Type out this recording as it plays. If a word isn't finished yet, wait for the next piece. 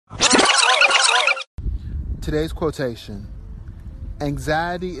Today's quotation: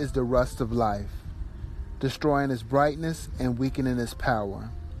 anxiety is the rust of life, destroying its brightness and weakening its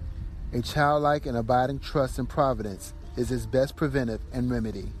power. A childlike and abiding trust in providence is its best preventive and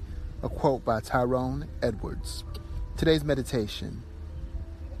remedy. A quote by Tyrone Edwards. Today's meditation: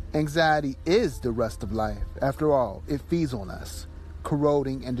 anxiety is the rust of life. After all, it feeds on us,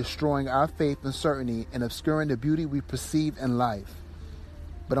 corroding and destroying our faith and certainty and obscuring the beauty we perceive in life.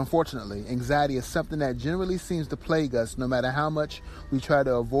 But unfortunately, anxiety is something that generally seems to plague us no matter how much we try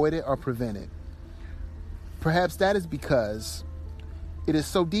to avoid it or prevent it. Perhaps that is because it is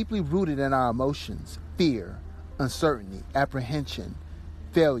so deeply rooted in our emotions: fear, uncertainty, apprehension,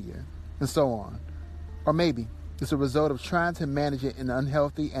 failure, and so on. Or maybe it's a result of trying to manage it in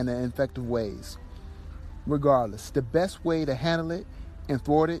unhealthy and ineffective ways. Regardless, the best way to handle it and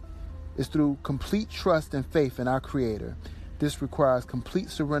thwart it is through complete trust and faith in our Creator. This requires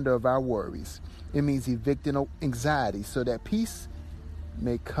complete surrender of our worries. It means evicting anxiety so that peace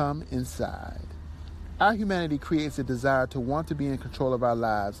may come inside. Our humanity creates a desire to want to be in control of our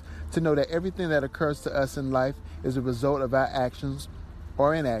lives, to know that everything that occurs to us in life is a result of our actions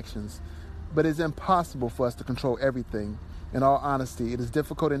or inactions. But it's impossible for us to control everything. In all honesty, it is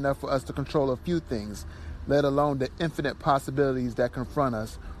difficult enough for us to control a few things, let alone the infinite possibilities that confront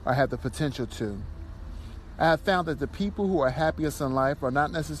us or have the potential to. I have found that the people who are happiest in life are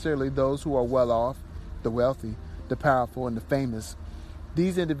not necessarily those who are well off, the wealthy, the powerful, and the famous.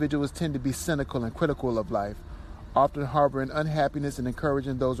 These individuals tend to be cynical and critical of life, often harboring unhappiness and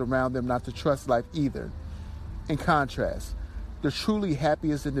encouraging those around them not to trust life either. In contrast, the truly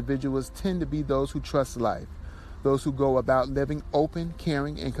happiest individuals tend to be those who trust life, those who go about living open,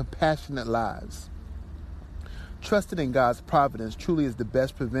 caring, and compassionate lives. Trusting in God's providence truly is the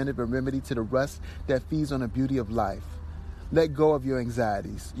best preventive and remedy to the rust that feeds on the beauty of life. Let go of your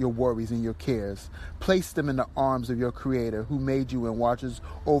anxieties, your worries, and your cares. Place them in the arms of your Creator, who made you and watches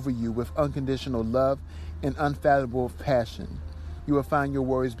over you with unconditional love and unfathomable passion. You will find your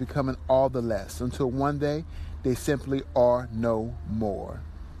worries becoming all the less until one day they simply are no more.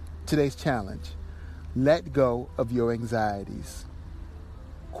 Today's challenge: let go of your anxieties.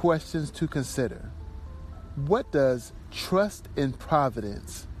 Questions to consider: what does trust in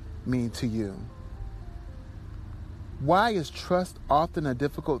providence mean to you? Why is trust often a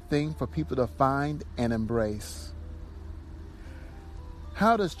difficult thing for people to find and embrace?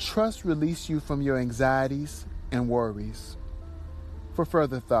 How does trust release you from your anxieties and worries? For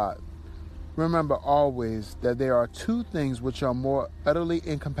further thought, remember always that there are two things which are more utterly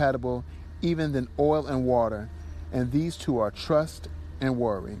incompatible even than oil and water, and these two are trust and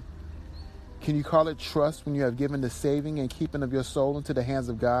worry. Can you call it trust when you have given the saving and keeping of your soul into the hands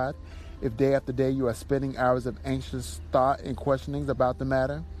of God, if day after day you are spending hours of anxious thought and questionings about the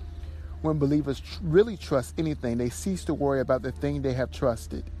matter? When believers really trust anything, they cease to worry about the thing they have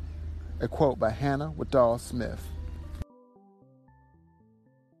trusted. A quote by Hannah Waddell Smith.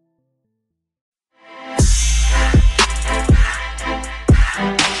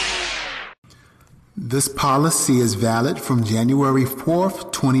 This policy is valid from January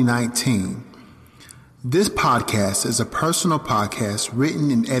 4th, 2019. This podcast is a personal podcast written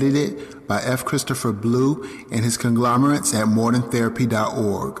and edited by F. Christopher Blue and his conglomerates at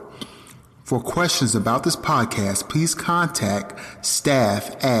moderntherapy.org. For questions about this podcast, please contact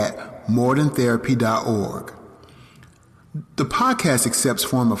staff at moderntherapy.org. The podcast accepts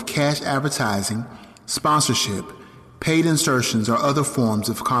form of cash advertising, sponsorship, paid insertions, or other forms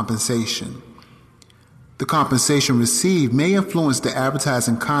of compensation. The compensation received may influence the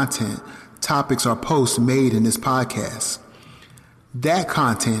advertising content, topics, or posts made in this podcast. That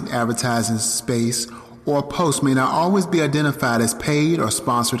content, advertising space, or post may not always be identified as paid or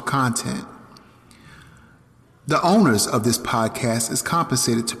sponsored content. The owners of this podcast is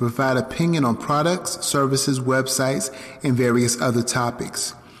compensated to provide opinion on products, services, websites, and various other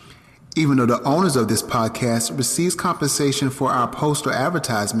topics. Even though the owners of this podcast receives compensation for our posts or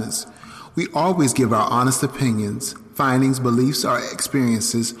advertisements, we always give our honest opinions, findings, beliefs, or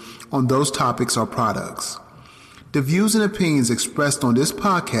experiences on those topics or products. The views and opinions expressed on this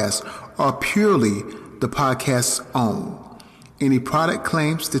podcast are purely the podcast's own. Any product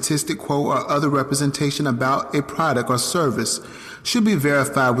claim, statistic, quote, or other representation about a product or service should be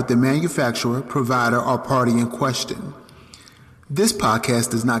verified with the manufacturer, provider, or party in question. This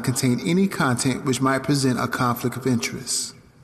podcast does not contain any content which might present a conflict of interest.